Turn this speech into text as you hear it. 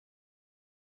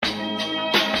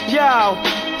Yo,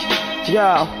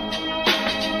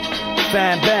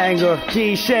 Fan Banger,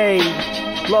 D-Shade,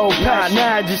 Low Pat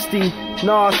Majesty,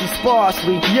 Nasty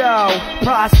Sparsely. Yo,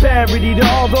 prosperity to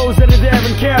all those that are there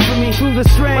and care for me through the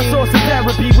strain. My source of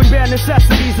therapy when bare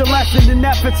necessities are lessened and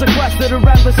efforts sequestered or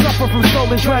endless suffer from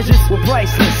stolen treasures. We're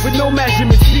priceless, with no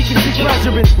measurement, speaking to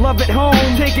pleasurement. Love at home,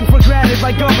 taken for granted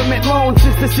by government loans.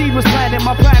 Since the seed was planted,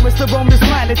 my plan was to roam this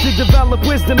planet to develop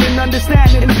wisdom and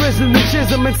understanding. Imprisoned the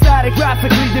chism and static,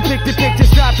 graphically depicted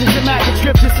pictures trapped in dramatic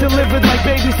scriptures, delivered like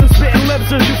babies from spitting lips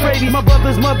or Euphrates. My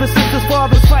brothers, mothers, sisters,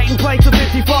 fathers fighting plights of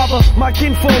empty father. My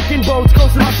kinfolk in boats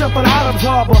coasting my ship on Arab's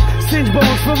harbor. Singe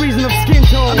bones for reason of skin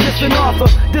tone. I'm just an author,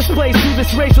 displaced through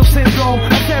this racial syndrome.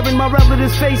 I stare in my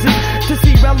relatives' faces to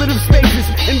see relative spaces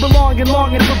and belong and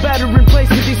longing for better in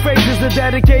places. These phrases are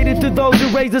dedicated to those who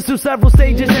raised us through several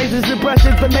stages. Ages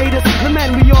impressive that made us the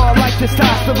men we are, like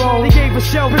testosterone. They gave us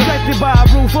shelter, protected by a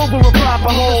roof over a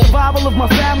proper home. The survival of my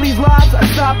family's lives, I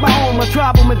stopped my own. My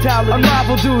tribal mentality,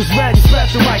 unrivaled dudes, ready,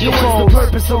 special microphone. What's the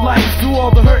purpose of life? Through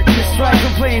all the hurt and the strife,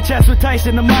 I'm playing chess with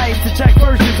Tyson the mics to check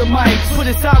versions of mics. Put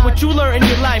aside what you learn in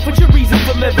your life. What's your reason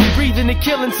for living? Breathing and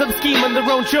killing, some scheme on their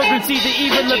own children. See the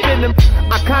evil up in them.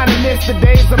 I kinda miss the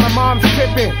days of my mom's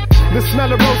tripping. The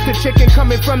smell of roasted chicken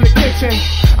coming from the kitchen.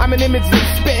 I'm an image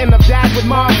that's spitting of dad with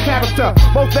mom's character.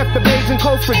 Both left the Beijing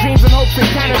coast for dreams and hopes in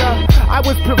Canada. I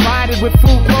was provided with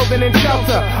food, clothing, and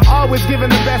shelter. Always given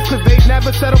the best cause they'd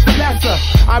never settle for lesser.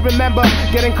 I remember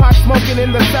getting caught smoking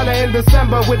in the cellar in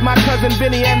December with my cousin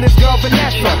Vinny and this girl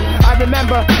Vanessa. I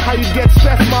remember how you'd get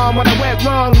stressed, mom, when I went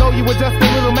wrong. Know you were just a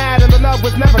little mad and the love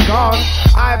was never gone.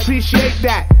 I appreciate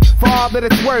that for all that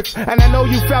it's worth, and I know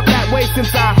you felt that way since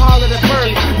I hollered at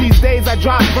birth. These days I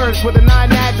drop verse with a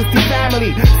non-majesty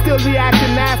family, still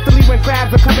reacting nastily when crabs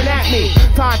are coming at me.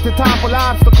 Taught to topple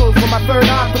obstacles for my third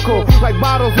obstacle, like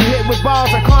bottles we hit with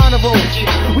balls at carnivals.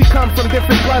 We come from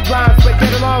different bloodlines but get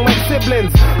along like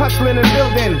siblings, hustling and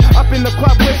building, up in the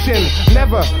club wishing,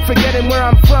 never forgetting where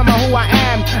I'm from or who I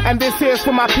am. And this here's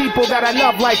for my people that I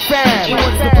love like fam.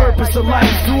 What's the purpose of life?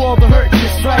 Through all the hurt and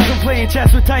the strife, I'm playing chess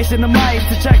with Tyson the mics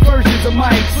to check versions of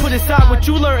mics. Put aside what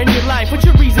you learn in your life. What's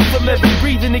your reason for living?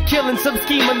 Breathing and killing, some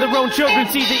scheme on their own children.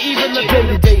 See the evil of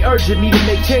day-to-day urging me to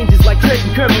make changes like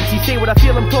trading currency. Say what I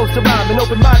feel, I'm close to rhyme and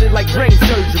open-minded like brain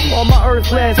surgery. On my earth,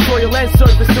 land, soil, and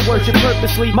surface to worship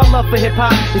purposely. My love for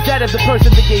hip-hop is that of the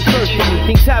person that gave birth to me.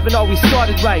 Things haven't always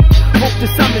started right. Hope the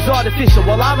sun is artificial.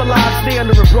 While I'm alive, stay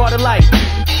under a broader light.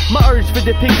 My urge for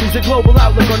depictions, a global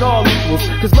outlook on all equals.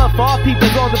 Cause love for all people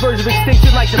is on the verge of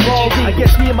extinction like the bald eagle. I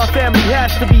guess me and my family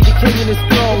has to be the king in this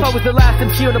throne. If I was the last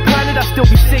MC on the planet, I'd still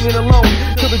be singing alone.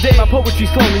 Till the day my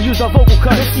poetry's cloned and use our vocal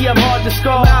cuts. See, I'm hard to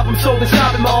score. My album sold and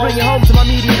shopping malls. Bring it home to my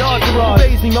immediate entourage.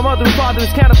 Raised me, my mother and father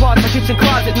is counterparts. My kitchen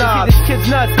closet knobs. This kid's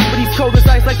nuts, but he's cold as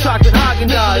ice like chocolate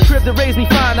Haagen-Dazs. The crib that raised me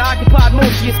fine, I occupied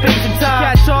most of your space and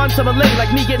time. Catch on, some are late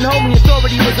like me getting home when the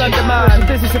authority was undermined.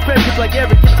 Business and friendship like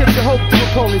Eric, you tips your hope to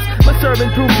opponents. My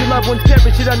servant proves your loved ones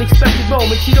perish at unexpected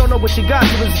moments. You don't know what you got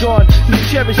till it's gone. You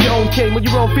cherish your own king when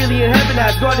your own feeling in heaven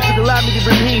has gone. If it allowed me to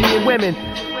bring healing in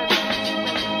women.